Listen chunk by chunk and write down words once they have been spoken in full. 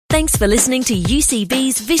Thanks for listening to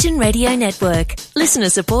UCB's Vision Radio Network. Listener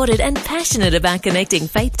supported and passionate about connecting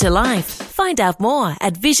faith to life. Find out more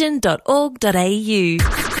at vision.org.au.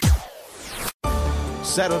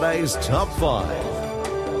 Saturday's Top 5.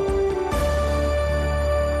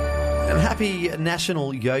 And happy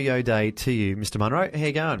National Yo-Yo Day to you, Mr. Munro. How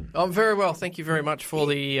you going? I'm very well. Thank you very much for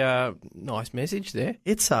the nice message there.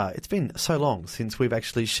 It's been so long since we've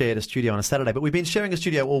actually shared a studio on a Saturday, but we've been sharing a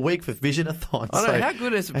studio all week for Vision-a-thon. I know. How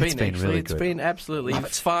good has it been, actually? Really it's been absolutely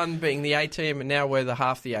fun being the A-team, and now we're the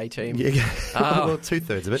half the A-team. Yeah, well,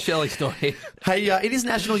 two-thirds of it. Shelley's not here. Hey, it is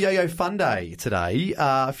National Yo-Yo Fun Day today.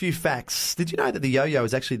 A few facts. Did you know that the yo-yo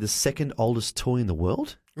is actually the second oldest toy in the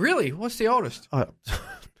world? Really? What's the oldest?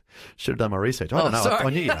 Should have done my research. I don't know. Sorry. I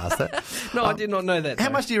knew you'd ask that. No, I did not know that. How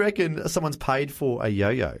much do you reckon someone's paid for a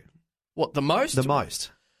yo-yo? What, the most? The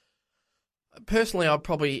most. Personally, I'd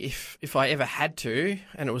probably, if I ever had to,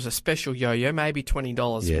 and it was a special yo-yo, maybe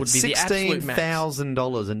 $20 would be the absolute max.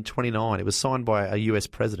 $16,029. It was signed by a US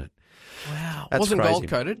president. Wow. That's wasn't crazy.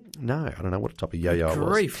 gold-coated? No, I don't know what type of yo-yo it was.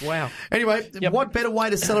 Grief, wow. Anyway, What better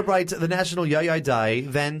way to celebrate the National Yo-Yo Day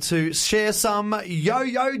than to share some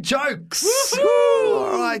yo-yo jokes? Woo-hoo!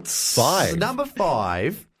 All right. 5. Number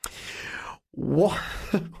 5. What?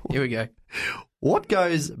 Here we go. What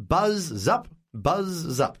goes buzz up,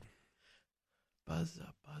 buzz up? Buzz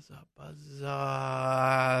up, buzz up, buzz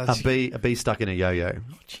up. A bee stuck in a yo-yo.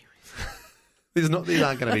 These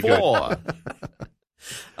aren't going to be good. 4.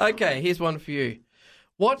 Okay, here's one for you.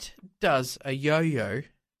 What does a yo-yo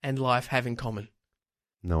and life have in common?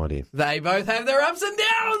 No idea. They both have their ups and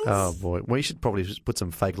downs. Oh, boy. We should probably just put some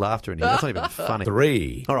fake laughter in here. That's not even funny.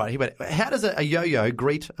 3. All right. How does a yo-yo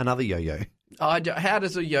greet another yo-yo? How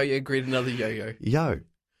does a yo-yo greet another yo-yo? Yo.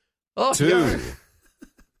 Oh, 2. yo.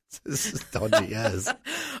 This is dodgy as.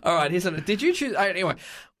 All right, here's one. Did you choose... Anyway,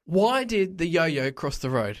 why did the yo-yo cross the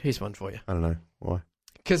road? Here's one for you. I don't know. Why?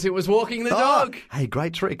 Because it was walking the dog. Hey,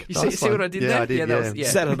 great trick. You see what I did there? I did, That was,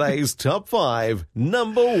 Saturday's Top 5,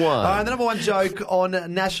 number 1. All right, the number 1 joke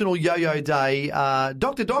on National Yo-Yo Day.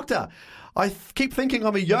 Doctor, I keep thinking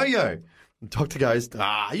I'm a yo-yo. Doctor goes,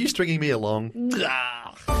 are you stringing me along?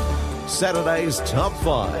 Saturday's Top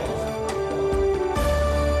 5.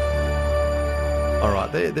 All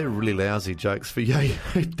right, they're really lousy jokes for yo-yo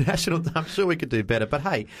national. I'm sure we could do better. But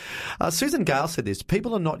hey, Susan Gale said this.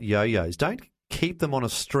 People are not yo-yos. Don't keep them on a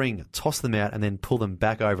string, toss them out, and then pull them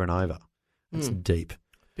back over and over. That's deep.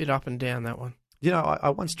 Bit up and down, that one. You know,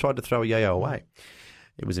 I once tried to throw a yo-yo away.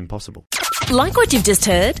 It was impossible. Like what you've just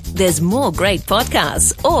heard? There's more great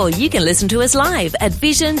podcasts, or you can listen to us live at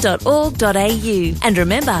vision.org.au. And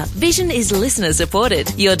remember, Vision is listener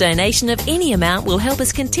supported. Your donation of any amount will help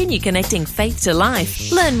us continue connecting faith to life.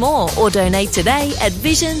 Learn more or donate today at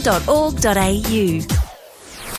vision.org.au.